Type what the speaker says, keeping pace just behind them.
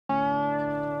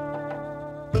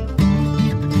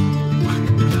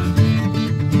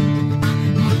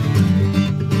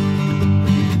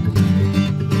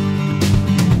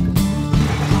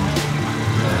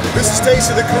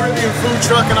Taste of the Caribbean food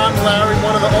truck, and I'm Larry,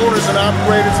 one of the owners and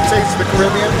operators of Taste of the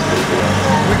Caribbean.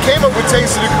 We came up with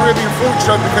Taste of the Caribbean food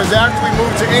truck because after we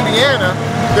moved to Indiana,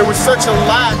 there was such a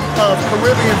lack of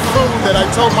Caribbean food that I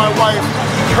told my wife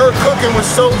her cooking was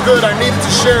so good I needed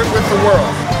to share it with the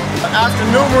world. After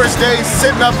numerous days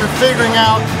sitting up and figuring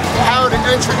out how to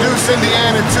introduce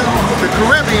Indiana to the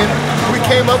Caribbean, we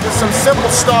came up with some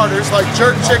simple starters like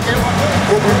jerk chicken,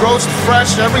 where we roast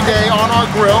fresh every day on our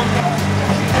grill.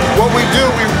 What we do,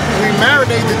 we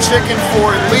marinate the chicken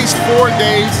for at least 4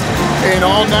 days in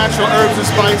all natural herbs and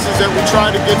spices that we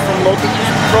try to get from local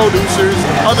producers.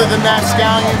 Other than that,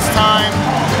 scallions, thyme,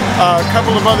 a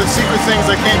couple of other secret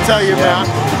things I can't tell you about,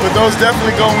 but those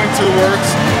definitely go into the works.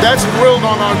 That's grilled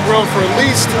on our grill for at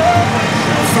least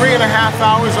 3.5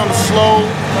 hours on a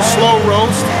slow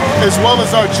roast, as well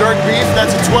as our jerk beef.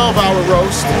 That's a 12-hour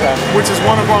roast, which is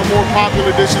one of our more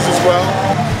popular dishes as well.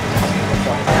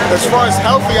 As far as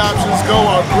healthy options go,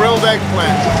 our grilled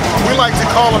eggplant. We like to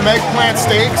call them eggplant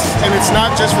steaks, and it's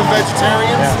not just for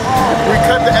vegetarians. We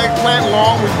cut the eggplant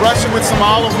long, we brush it with some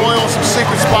olive oil, some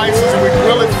secret spices, and we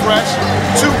grill it fresh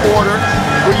to order.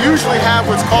 We usually have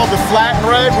what's called the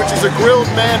flatbread, which is a grilled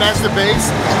man as the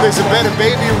base. There's a bed of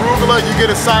baby arugula, you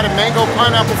get a side of mango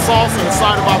pineapple sauce and a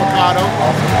side of avocado.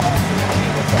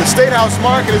 The Statehouse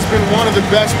Market has been one of the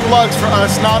best plugs for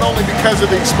us, not only because of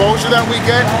the exposure that we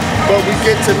get, but we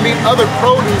get to meet other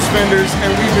produce vendors, and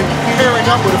we've been pairing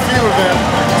up with a few of them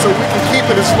so we can keep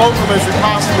it as local as we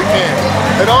possibly can.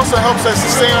 It also helps us to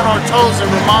stay on our toes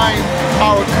and remind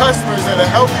our customers that a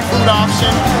healthy food option,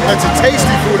 that's a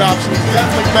tasty food option, is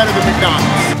definitely better than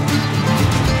McDonald's.